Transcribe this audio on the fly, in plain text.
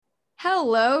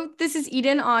Hello, this is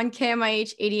Eden on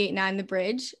KMIH 88.9 The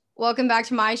Bridge. Welcome back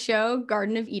to my show,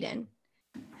 Garden of Eden.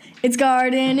 It's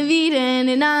Garden of Eden,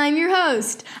 and I'm your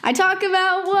host. I talk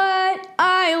about what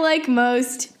I like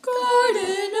most.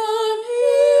 Garden of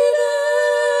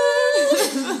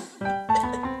Eden.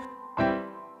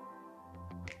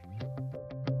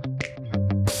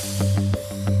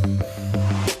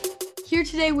 Here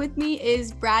today with me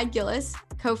is Brad Gillis,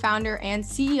 co-founder and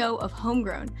CEO of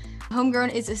Homegrown. Homegrown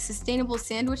is a sustainable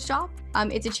sandwich shop.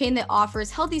 It's a chain that offers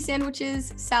healthy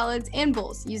sandwiches, salads, and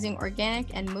bowls using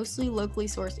organic and mostly locally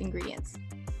sourced ingredients.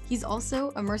 He's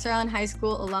also a Mercer Island High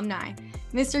School alumni.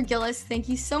 Mr. Gillis, thank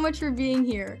you so much for being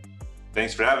here.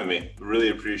 Thanks for having me. Really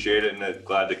appreciate it, and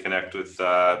glad to connect with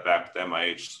back with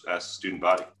MIH student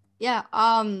body. Yeah.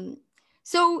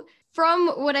 So from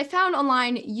what I found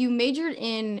online, you majored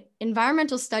in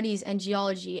environmental studies and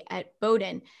geology at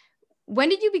Bowdoin. When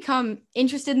did you become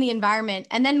interested in the environment?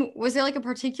 And then was there like a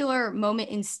particular moment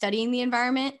in studying the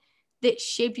environment that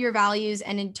shaped your values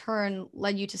and in turn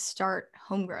led you to start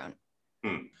Homegrown?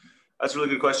 That's a really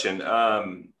good question.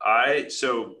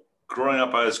 So growing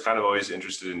up, I was kind of always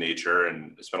interested in nature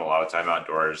and spent a lot of time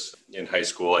outdoors. In high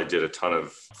school, I did a ton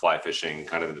of fly fishing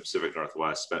kind of in the Pacific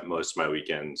Northwest, spent most of my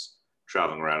weekends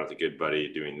traveling around with a good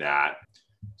buddy doing that.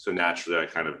 So naturally, I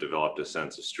kind of developed a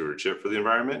sense of stewardship for the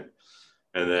environment.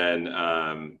 And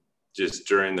then just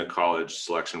during the college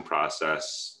selection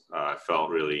process, I felt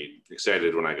really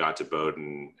excited when I got to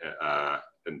Bowdoin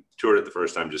and toured it the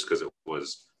first time just because it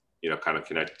was, kind of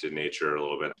connected to nature a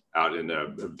little bit out in a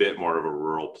bit more of a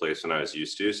rural place than I was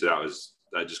used to. So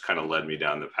that just kind of led me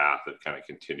down the path of kind of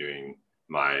continuing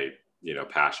my,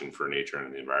 passion for nature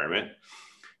and the environment.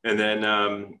 And then,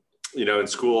 in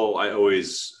school, I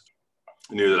always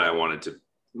knew that I wanted to,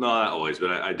 not always,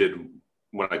 but I did.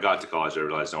 When I got to college, I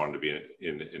realized I wanted to be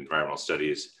in environmental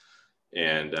studies,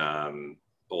 and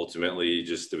ultimately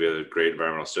just to be a great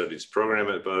environmental studies program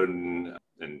at Bowdoin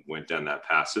and went down that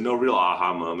path. So no real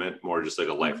aha moment, more just like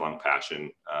a lifelong passion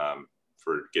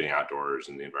for getting outdoors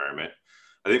and the environment.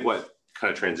 I think what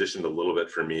kind of transitioned a little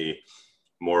bit for me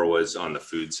more was on the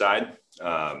food side.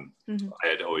 I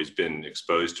had always been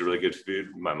exposed to really good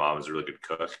food. My mom was a really good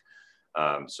cook.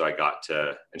 So I got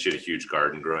to, and she had a huge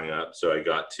garden growing up. So I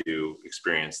got to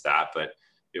experience that, but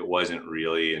it wasn't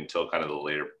really until kind of the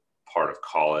later part of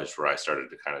college where I started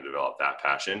to kind of develop that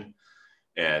passion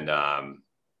and,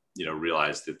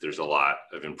 realized that there's a lot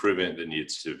of improvement that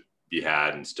needs to be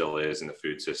had and still is in the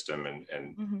food system. And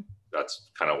that's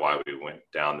kind of why we went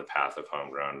down the path of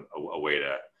Homegrown, a way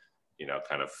to,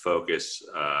 kind of focus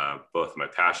both my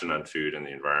passion on food and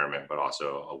the environment, but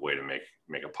also a way to make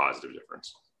a positive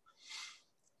difference.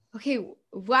 Okay.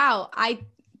 Wow. I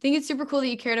think it's super cool that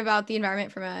you cared about the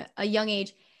environment from a young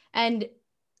age. And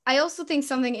I also think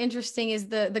something interesting is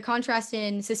the contrast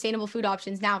in sustainable food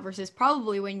options now versus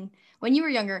probably when you were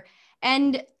younger.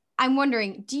 And I'm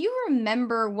wondering, do you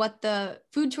remember what the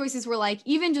food choices were like,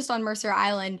 even just on Mercer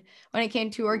Island, when it came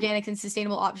to organic and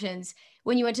sustainable options?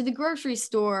 When you went to the grocery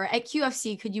store at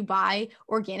QFC, could you buy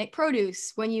organic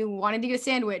produce? When you wanted to get a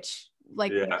sandwich,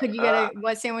 could you get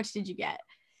what sandwich did you get?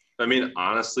 I mean,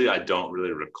 honestly, I don't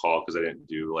really recall because I didn't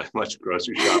do like much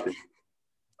grocery shopping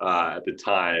at the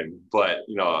time. But,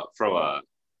 from a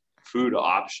food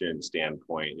option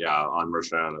standpoint, on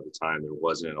Mercer Island at the time, there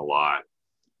wasn't a lot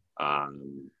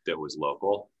that was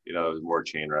local. It was more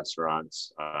chain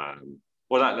restaurants.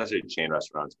 Well, not necessarily chain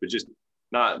restaurants, but just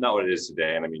not what it is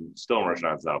today. And I mean, still Mercer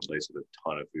Island's not a place with a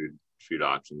ton of food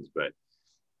options, but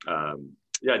I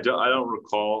don't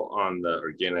recall on the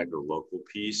organic or local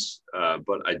piece,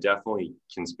 but I definitely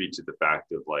can speak to the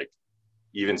fact of like,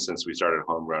 even since we started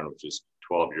Homegrown, which is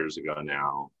 12 years ago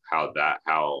now, how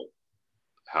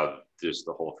just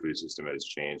the whole food system has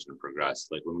changed and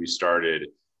progressed. Like when we started,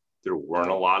 there weren't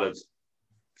a lot of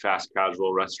fast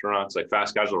casual restaurants. Like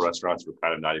fast casual restaurants were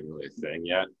kind of not even really a thing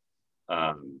yet,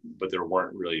 but there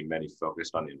weren't really many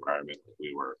focused on the environment like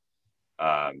we were.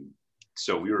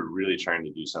 So we were really trying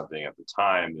to do something at the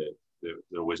time that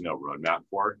there was no roadmap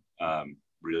for.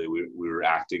 Really, we were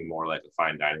acting more like a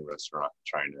fine dining restaurant,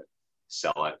 trying to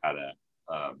sell it at a,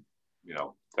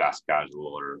 fast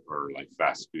casual or like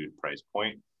fast food price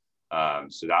point.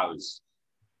 So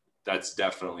that's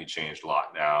definitely changed a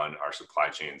lot now, and our supply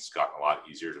chain's gotten a lot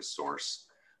easier to source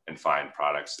and find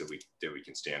products that we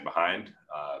can stand behind.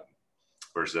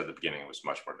 Versus at the beginning, it was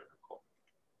much more difficult.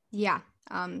 Yeah.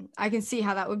 I can see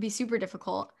how that would be super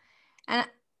difficult. And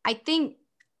I think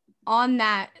on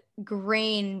that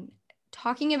grain,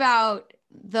 talking about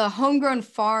the homegrown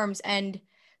farms and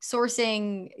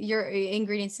sourcing your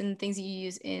ingredients and things that you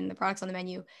use in the products on the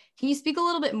menu. Can you speak a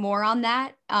little bit more on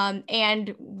that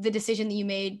and the decision that you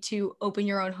made to open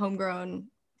your own homegrown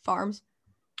farms?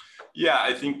 Yeah,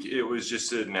 I think it was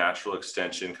just a natural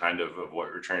extension kind of what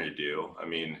we're trying to do. I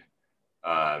mean,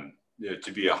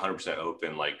 to be 100%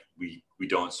 open, like we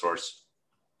don't source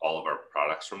all of our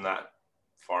products from that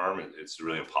farm. It's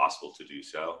really impossible to do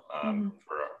so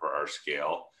for our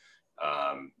scale.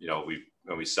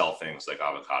 When we sell things like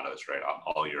avocados, right,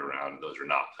 all year round, those are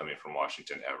not coming from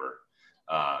Washington ever.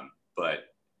 But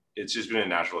it's just been a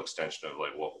natural extension of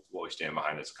like what we stand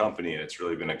behind as a company. And it's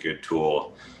really been a good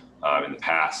tool in the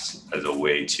past as a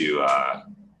way to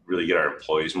really get our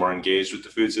employees more engaged with the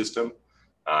food system,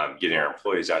 getting our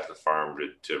employees out to the farm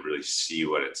to really see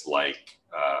what it's like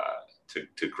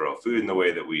to grow food in the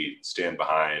way that we stand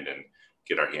behind and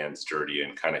get our hands dirty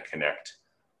and kind of connect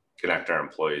our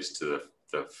employees to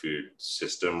the food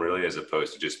system, really, as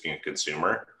opposed to just being a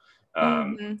consumer.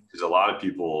 Because a lot of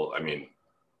people, I mean,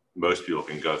 most people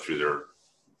can go through their,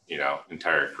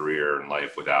 entire career and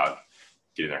life without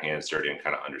getting their hands dirty and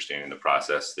kind of understanding the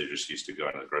process. They're just used to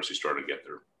going to the grocery store to get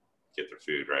their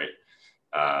food, right?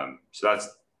 So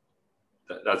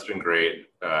that's been great.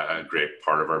 A great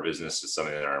part of our business is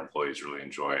something that our employees really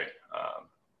enjoy.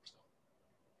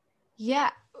 Yeah.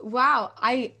 Wow.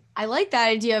 I like that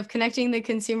idea of connecting the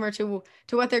consumer to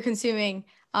what they're consuming,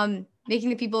 making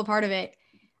the people a part of it.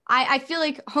 I feel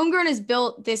like Homegrown has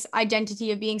built this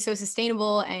identity of being so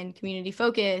sustainable and community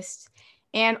focused,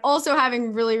 and also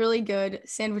having really, really good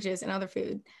sandwiches and other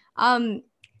food. But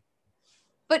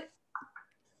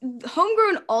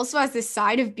Homegrown also has this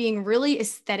side of being really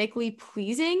aesthetically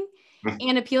pleasing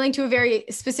and appealing to a very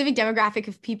specific demographic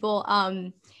of people.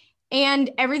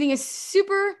 And everything is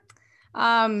super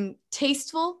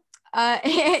tasteful.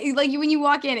 Like when you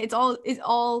walk in, it's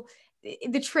all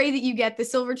the tray that you get, the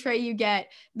silver tray you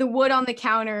get, the wood on the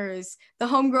counters, the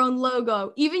Homegrown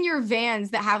logo, even your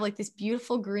vans that have like this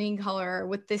beautiful green color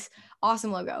with this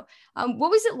awesome logo.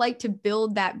 What was it like to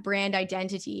build that brand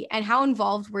identity, and how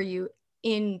involved were you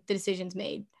in the decisions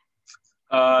made?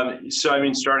 So, I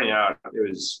mean, starting out,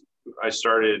 I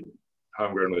started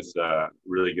Homegrown with a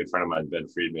really good friend of mine, Ben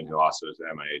Friedman, who also is an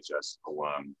MIHS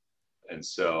alum. And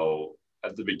so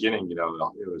at the beginning, it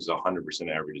was 100%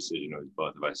 every decision. It was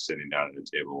both of us sitting down at a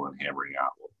table and hammering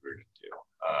out what we were going to do.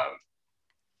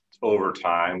 Over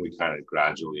time, we kind of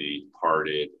gradually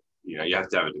parted. You have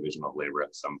to have a division of labor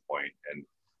at some point. And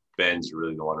Ben's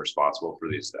really the one responsible for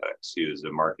the aesthetics. He was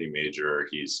a marketing major.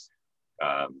 He's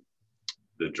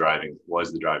the driving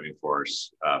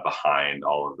force behind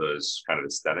all of those kind of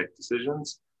aesthetic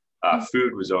decisions.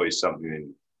 Food was always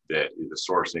something that the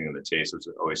sourcing and the taste was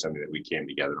always something that we came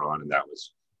together on, and that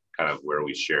was kind of where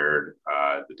we shared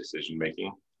the decision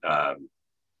making.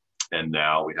 And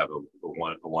now we have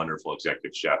a wonderful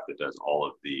executive chef that does all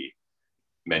of the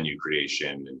menu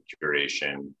creation and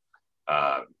curation,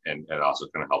 and also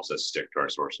kind of helps us stick to our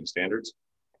sourcing standards.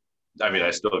 I mean,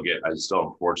 I still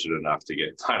am fortunate enough to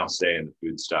get final say in the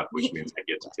food stuff, which means I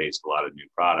get to taste a lot of new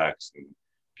products and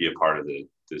be a part of the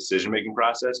decision-making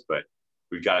process. But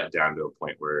we've got it down to a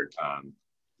point where,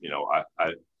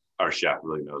 our chef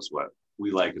really knows what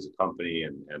we like as a company,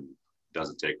 and it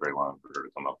doesn't take very long for her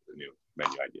to come up with a new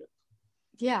menu idea.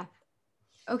 Yeah.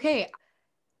 Okay.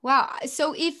 Wow.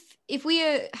 So if we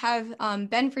have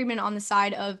Ben Friedman on the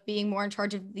side of being more in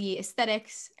charge of the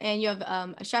aesthetics, and you have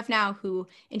a chef now who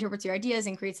interprets your ideas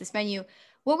and creates this menu,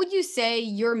 what would you say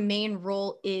your main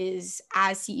role is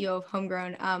as CEO of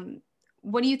Homegrown?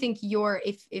 What do you think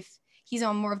if he's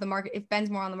on more of the market, if Ben's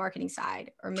more on the marketing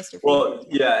side, or Mr. Friedman? Well,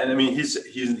 yeah, and I mean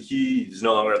he's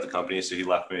no longer at the company, so he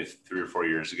left me 3 or 4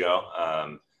 years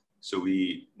ago. So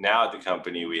we now at the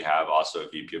company we have also a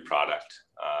VP of product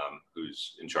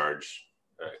who's in charge,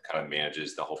 kind of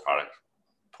manages the whole product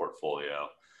portfolio.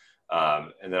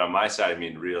 And then on my side, I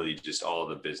mean, really just all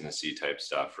the businessy type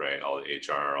stuff, right? All the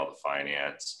HR, all the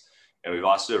finance. And we've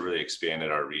also really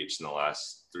expanded our reach in the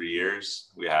last 3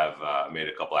 years. We have made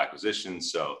a couple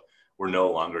acquisitions. So we're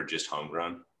no longer just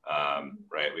Homegrown,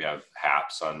 right? We have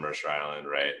Haps on Mercer Island,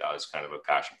 right? That was kind of a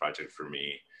passion project for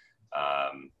me.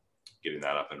 Getting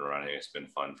that up and running, it's been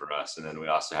fun for us. And then we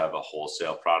also have a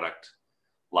wholesale product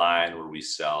line where we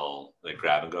sell like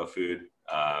grab and go food,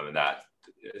 and that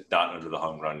not under the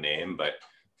Homegrown name, but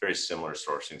very similar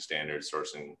sourcing standards,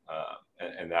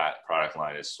 and that product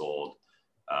line is sold,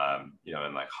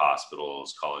 in like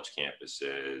hospitals, college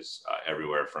campuses,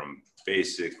 everywhere from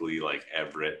basically like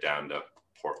Everett down to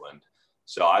Portland.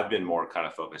 So I've been more kind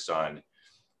of focused on,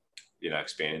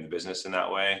 expanding the business in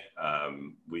that way.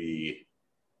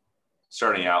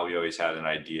 Starting out, we always had an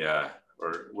idea,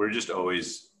 or we're just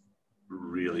always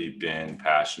really been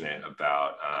passionate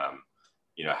about,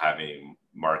 having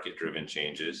market-driven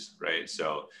changes, right?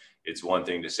 So it's one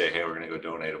thing to say, hey, we're going to go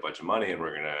donate a bunch of money and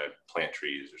we're going to plant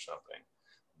trees or something.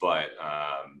 But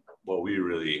what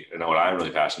I'm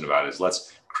really passionate about is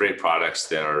let's create products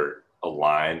that are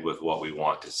aligned with what we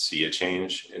want to see a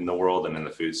change in the world and in the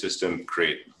food system,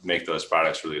 make those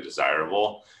products really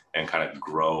desirable and kind of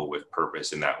grow with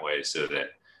purpose in that way, so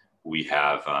that we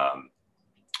have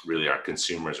really our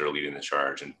consumers are leading the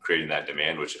charge and creating that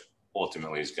demand, which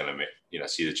ultimately is going to make,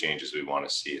 see the changes we want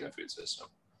to see in the food system.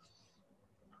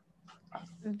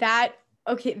 That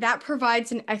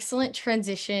provides an excellent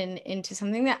transition into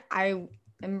something that I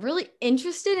am really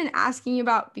interested in asking you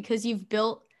about, because you've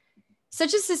built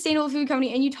such a sustainable food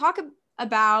company and you talk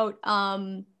about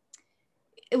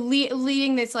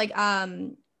leading this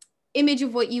image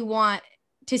of what you want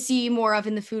to see more of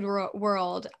in the food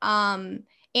world,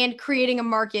 and creating a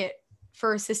market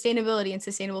for sustainability and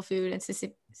sustainable food and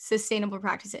sustainable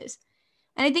practices.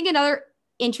 And I think another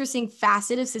interesting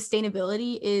facet of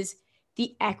sustainability is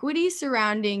the equity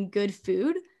surrounding good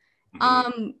food.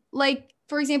 Like,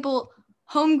 for example,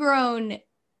 Homegrown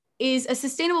is a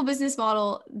sustainable business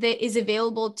model that is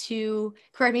available to,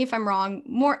 correct me if I'm wrong,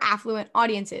 more affluent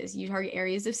audiences. You target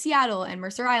areas of Seattle and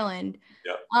Mercer Island.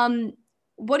 Yep.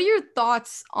 What are your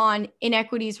thoughts on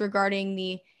inequities regarding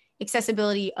the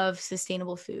accessibility of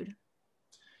sustainable food?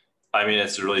 I mean,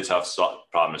 it's a really tough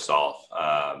problem to solve.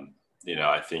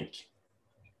 I think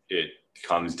it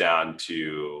comes down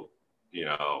to,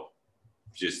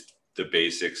 just the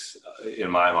basics. In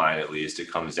my mind, at least,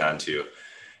 it comes down to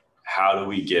how do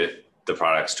we get the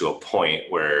products to a point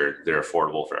where they're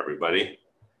affordable for everybody?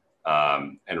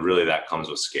 And really that comes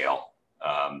with scale.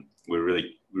 We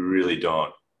really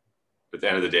don't, at the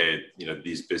end of the day,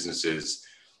 these businesses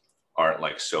aren't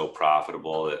like so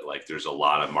profitable that like there's a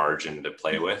lot of margin to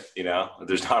play with,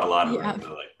 there's not a lot of room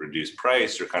to like reduce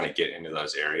price or kind of get into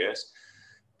those areas.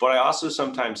 But I also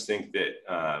sometimes think that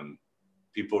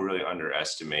people really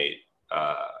underestimate,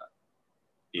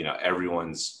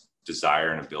 everyone's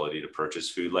desire and ability to purchase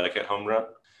food like at Homegrown.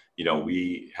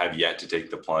 We have yet to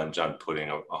take the plunge on putting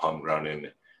a Homegrown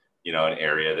in, an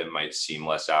area that might seem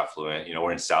less affluent.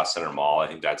 We're in South Center Mall. I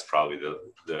think that's probably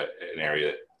an area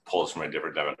that pulls from a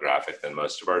different demographic than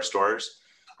most of our stores.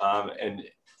 And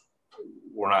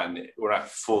we're not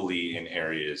fully in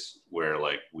areas where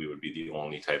like we would be the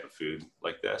only type of food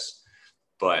like this.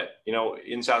 But,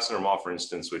 in South Center Mall, for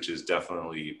instance, which is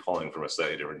definitely pulling from a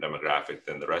slightly different demographic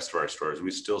than the rest of our stores,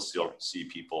 we still see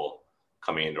people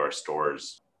coming into our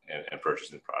stores and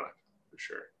purchasing the product for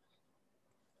sure.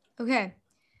 Okay.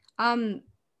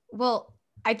 Well,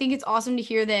 I think it's awesome to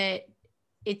hear that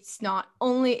it's not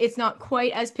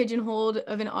quite as pigeonholed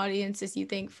of an audience as you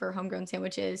think for homegrown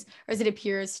sandwiches, or as it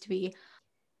appears to be.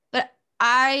 But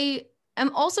I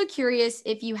am also curious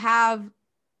if you have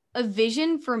a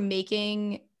vision for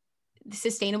making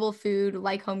sustainable food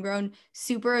like Homegrown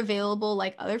super available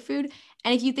like other food,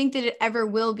 and if you think that it ever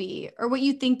will be, or what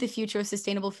you think the future of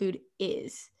sustainable food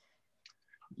is.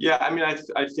 Yeah, I mean,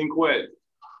 I think what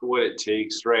it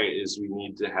takes, right, is we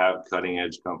need to have cutting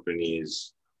edge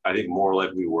companies. I think more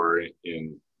like we were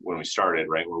when we started,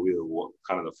 right, where we were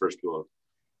kind of the first people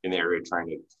in the area trying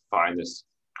to find this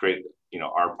great,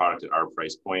 our product at our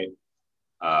price point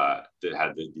that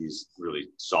had these really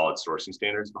solid sourcing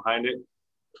standards behind it.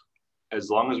 As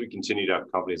long as we continue to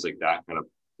have companies like that kind of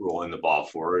rolling the ball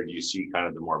forward, you see kind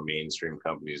of the more mainstream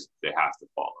companies, they have to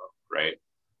follow, right?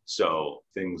 So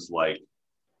things like,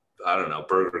 I don't know,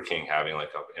 Burger King having like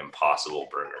an Impossible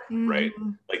Burger, right?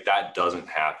 Like that doesn't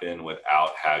happen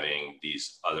without having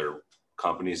these other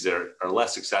companies that are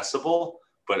less accessible,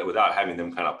 but without having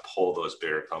them kind of pull those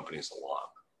bigger companies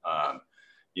along.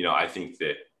 I think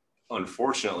that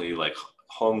unfortunately, like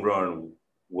Homegrown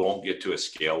won't get to a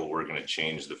scale where we're going to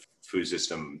change the food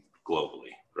system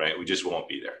globally, right? We just won't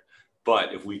be there.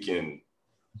 But if we can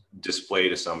display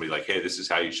to somebody like, hey, this is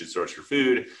how you should source your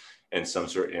food, and some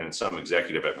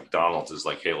executive at McDonald's is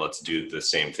like, hey, let's do the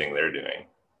same thing they're doing.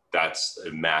 That's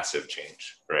a massive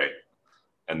change, right?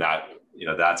 And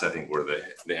that's I think where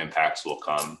the impacts will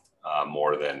come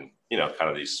more than kind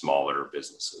of these smaller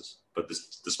businesses. But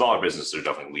the smaller businesses are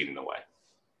definitely leading the way.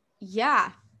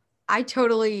 Yeah, I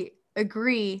totally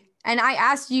agree. And I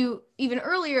asked you even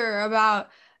earlier about,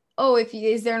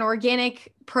 is there an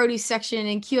organic produce section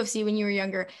in QFC when you were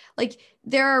younger? Like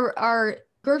there are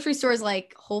grocery stores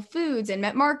like Whole Foods and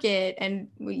Met Market and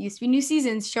what used to be New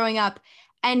Seasons showing up,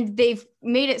 and they've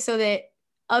made it so that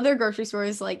other grocery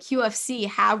stores like QFC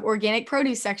have organic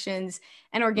produce sections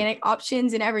and organic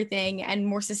options and everything, and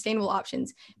more sustainable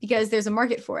options because there's a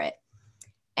market for it.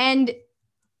 And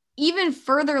even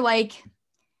further, like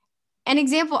an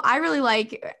example I really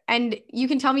like, and you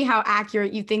can tell me how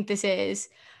accurate you think this is.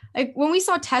 Like when we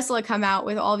saw Tesla come out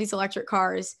with all these electric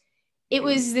cars, it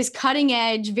was this cutting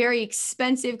edge, very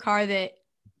expensive car that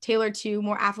tailored to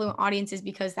more affluent audiences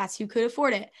because that's who could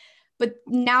afford it. But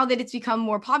now that it's become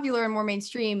more popular and more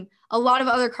mainstream, a lot of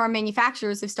other car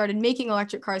manufacturers have started making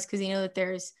electric cars because they know that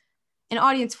there's an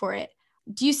audience for it.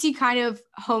 Do you see kind of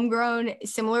homegrown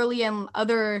similarly and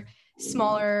other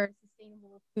smaller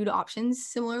sustainable food options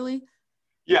similarly?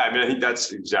 Yeah, I mean, I think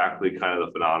that's exactly kind of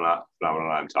the phenomenon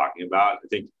I'm talking about. I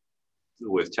think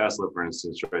with Tesla, for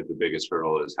instance, right, the biggest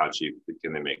hurdle is how cheap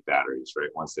can they make batteries, right?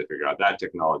 Once they figure out that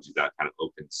technology, that kind of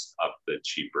opens up the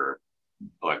cheaper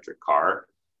electric car.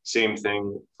 Same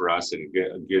thing for us, and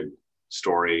a good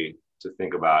story to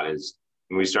think about is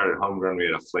when we started Homegrown, we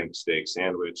had a flank steak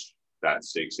sandwich. That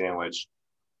steak sandwich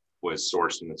was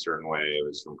sourced in a certain way. It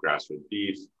was from grass-fed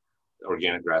beef,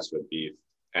 organic grass-fed beef.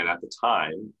 And at the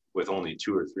time, with only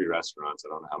 2 or 3 restaurants, I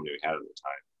don't know how many we had at the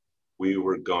time, we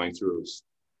were going through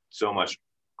so much,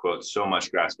 quote, so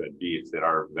much grass-fed beef that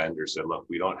our vendor said, look,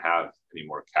 we don't have any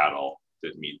more cattle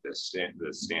that meet this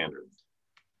standard.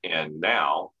 And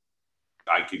now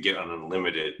I could get an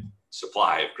unlimited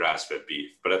supply of grass-fed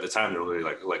beef. But at the time, they're really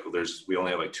like we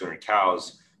only have like 200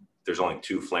 cows. There's only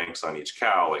 2 flanks on each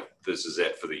cow. Like this is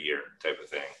it for the year type of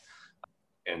thing.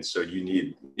 And so you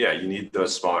need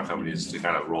those smaller companies to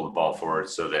kind of roll the ball forward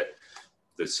so that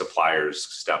the suppliers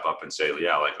step up and say,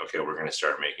 yeah, like, okay, we're going to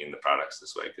start making the products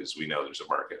this way because we know there's a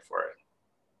market for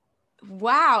it.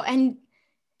 Wow. And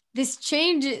this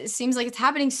change seems like it's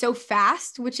happening so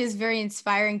fast, which is very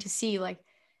inspiring to see. Like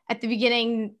at the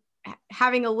beginning,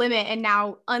 having a limit and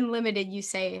now unlimited, you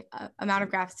say, amount of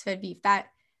grass-fed beef.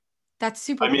 That's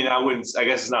super. I mean, I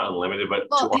guess it's not unlimited, but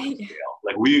to our scale,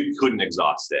 like we couldn't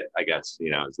exhaust it, I guess,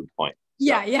 is the point.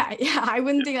 So. Yeah. I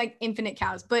wouldn't think like infinite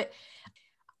cows, but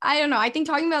I don't know. I think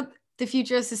talking about the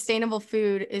future of sustainable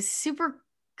food is super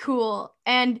cool.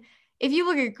 And if you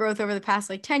look at growth over the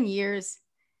past like 10 years,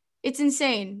 it's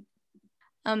insane.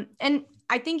 And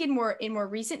I think in more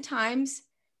recent times,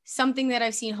 something that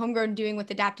I've seen Homegrown doing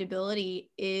with adaptability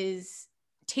is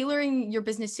tailoring your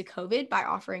business to COVID by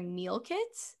offering meal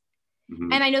kits.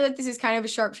 Mm-hmm. And I know that this is kind of a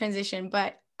sharp transition,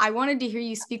 but I wanted to hear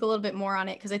you speak a little bit more on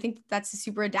it because I think that's a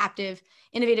super adaptive,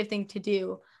 innovative thing to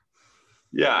do.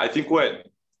 Yeah, I think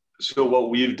what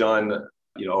we've done,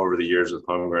 over the years with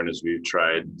Homegrown is we've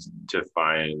tried to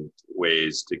find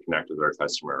ways to connect with our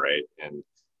customer, right? And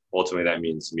ultimately that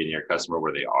means meeting our customer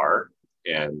where they are.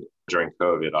 And during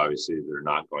COVID, obviously they're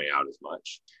not going out as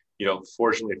much.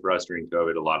 Fortunately for us during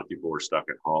COVID, a lot of people were stuck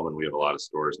at home and we have a lot of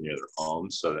stores near their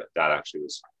homes. So that actually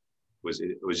was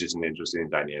just an interesting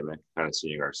dynamic, kind of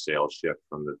seeing our sales shift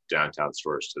from the downtown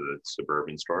stores to the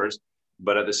suburban stores.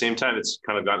 But at the same time, it's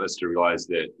kind of gotten us to realize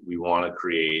that we want to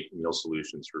create meal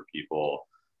solutions for people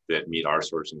that meet our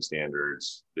sourcing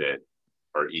standards that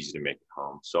are easy to make at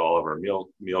home. So all of our meal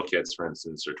kits, for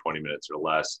instance, are 20 minutes or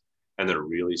less, and they're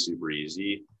really super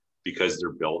easy because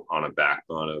they're built on a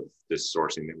backbone of this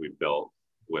sourcing that we've built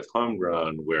with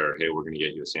Homegrown, where, hey, we're going to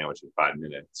get you a sandwich in 5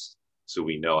 minutes. So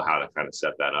we know how to kind of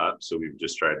set that up. So we've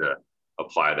just tried to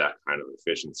apply that kind of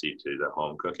efficiency to the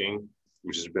home cooking,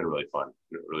 which has been really fun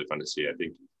to see. I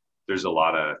think there's a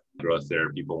lot of growth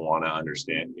there. People want to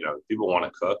understand, people want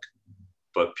to cook,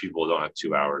 but people don't have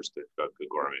 2 hours to cook a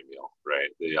gourmet meal, right?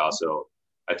 They also,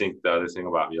 I think the other thing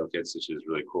about meal kits, which is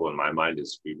really cool in my mind,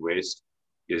 is food waste,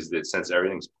 is that since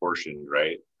everything's portioned,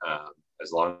 right?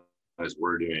 As long as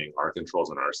we're doing our controls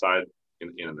on our side in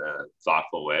a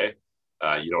thoughtful way,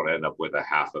 you don't end up with a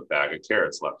half a bag of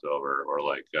carrots left over or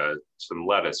like some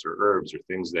lettuce or herbs or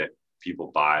things that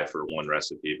people buy for one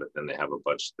recipe, but then they have a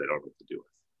bunch they don't know what to do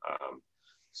with.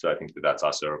 So I think that's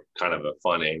also kind of a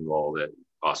fun angle that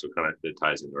also kind of that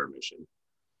ties into our mission.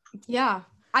 Yeah.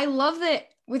 I love that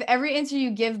with every answer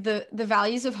you give, the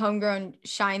values of Homegrown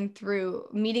shine through,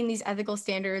 meeting these ethical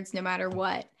standards no matter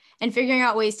what, and figuring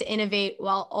out ways to innovate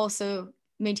while also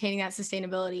maintaining that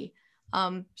sustainability.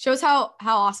 Shows how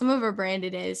awesome of a brand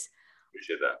it is.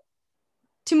 Appreciate that.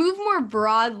 To move more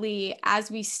broadly as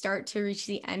we start to reach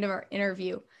the end of our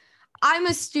interview, I'm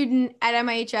a student at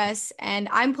MIHS and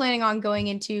I'm planning on going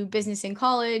into business in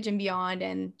college and beyond.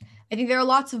 And I think there are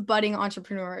lots of budding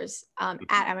entrepreneurs at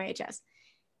MIHS.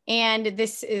 And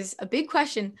this is a big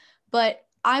question, but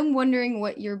I'm wondering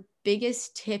what your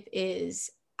biggest tip is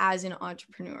as an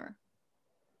entrepreneur.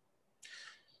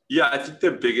 Yeah, I think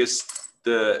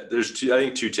there's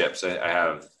 2 tips I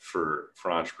have for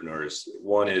entrepreneurs.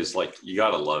 One is like, you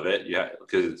got to love it. Yeah.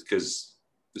 Because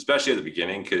especially at the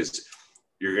beginning, because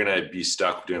you're going to be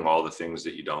stuck doing all the things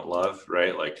that you don't love,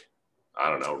 right? Like I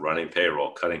don't know, running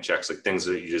payroll, cutting checks, like things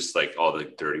that you just like all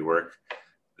the dirty work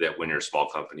that when you're a small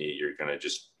company, you're going to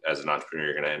just, as an entrepreneur,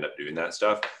 you're going to end up doing that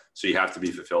stuff. So you have to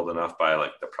be fulfilled enough by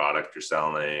like the product you're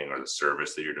selling or the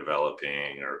service that you're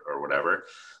developing or whatever,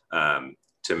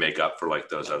 to make up for like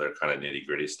those other kind of nitty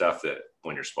gritty stuff that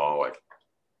when you're small, like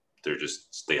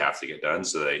they have to get done.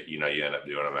 So that, you end up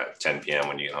doing them at 10 p.m.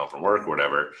 when you get home from work or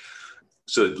whatever.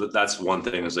 So that's one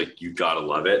thing, is like, you got to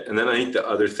love it. And then I think the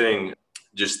other thing,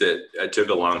 just that it took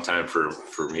a long time for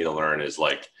me to learn, is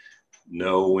like,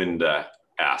 know when to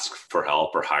ask for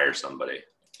help or hire somebody.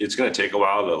 It's going to take a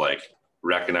while to like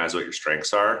recognize what your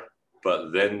strengths are.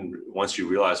 But then once you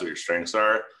realize what your strengths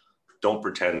are, don't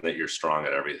pretend that you're strong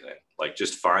at everything. Like,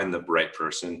 just find the right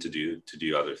person to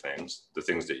do other things, the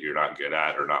things that you're not good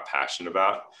at or not passionate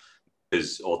about,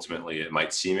 because ultimately it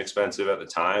might seem expensive at the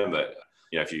time, but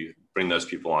if you bring those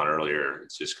people on earlier,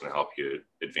 it's just going to help you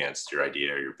advance your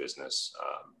idea or your business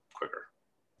quicker.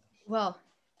 Well,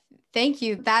 thank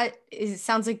you.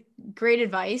 Sounds like great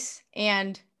advice.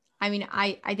 And I mean,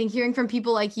 I think hearing from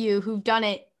people like you who've done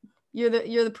it, you're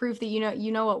the proof that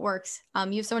you know what works.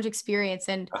 You have so much experience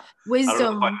and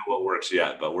wisdom. I don't know what works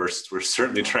yet, but we're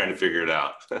certainly trying to figure it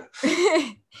out.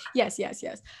 Yes.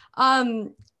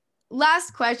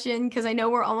 Last question, because I know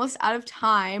we're almost out of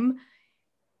time.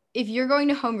 If you're going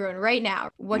to Homegrown right now,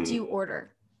 what do you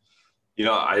order?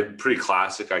 I'm pretty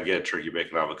classic. I get turkey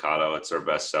bacon avocado. It's our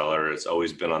best seller. It's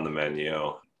always been on the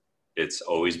menu. It's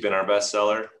always been our best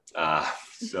seller.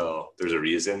 So there's a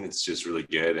reason. It's just really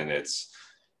good. And it's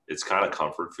kind of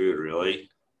comfort food, really.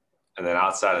 And then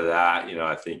outside of that,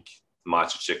 I think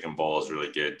matcha chicken bowl is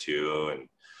really good too. And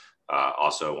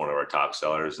also one of our top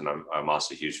sellers. And I'm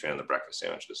also a huge fan of the breakfast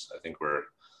sandwiches. I think we're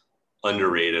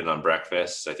underrated on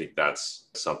breakfast. I think that's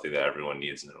something that everyone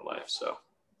needs in their life. So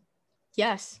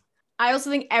yes, I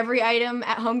also think every item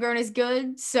at Homegrown is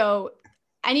good. So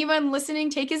anyone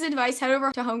listening, take his advice, head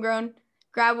over to Homegrown,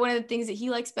 grab one of the things that he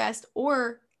likes best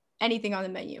or anything on the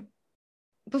menu.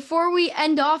 Before we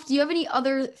end off, do you have any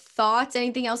other thoughts,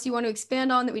 anything else you want to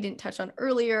expand on that we didn't touch on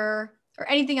earlier, or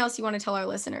anything else you want to tell our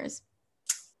listeners?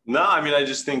 No, I mean, I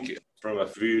just think from a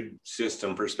food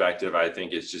system perspective, I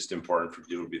think it's just important for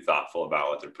people to be thoughtful about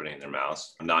what they're putting in their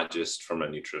mouths, not just from a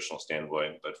nutritional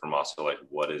standpoint, but from also like,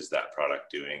 what is that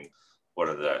product doing? What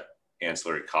are the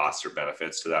ancillary costs or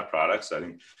benefits to that product? So I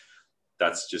think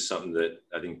that's just something that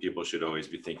I think people should always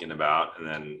be thinking about. And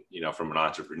then, from an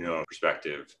entrepreneurial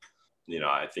perspective,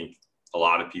 I think a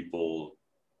lot of people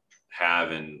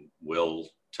have and will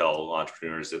tell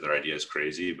entrepreneurs that their idea is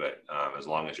crazy, but as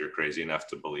long as you're crazy enough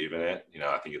to believe in it,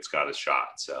 I think it's got a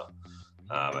shot. So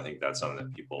I think that's something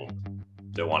that people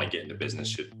that want to get into business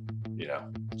should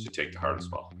take to heart as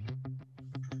well.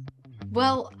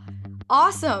 Well,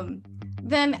 awesome.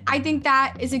 Then I think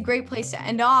that is a great place to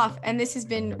end off. And this has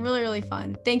been really, really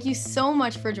fun. Thank you so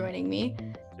much for joining me.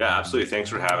 Yeah, absolutely. Thanks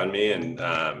for having me. And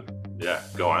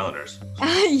go Islanders.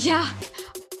 Yeah.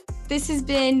 This has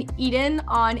been Eden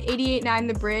on 88.9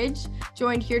 The Bridge,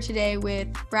 joined here today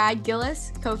with Brad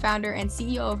Gillis, co-founder and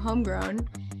CEO of Homegrown.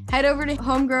 Head over to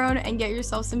Homegrown and get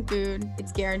yourself some food.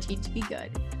 It's guaranteed to be good.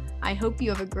 I hope you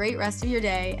have a great rest of your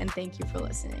day, and thank you for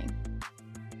listening.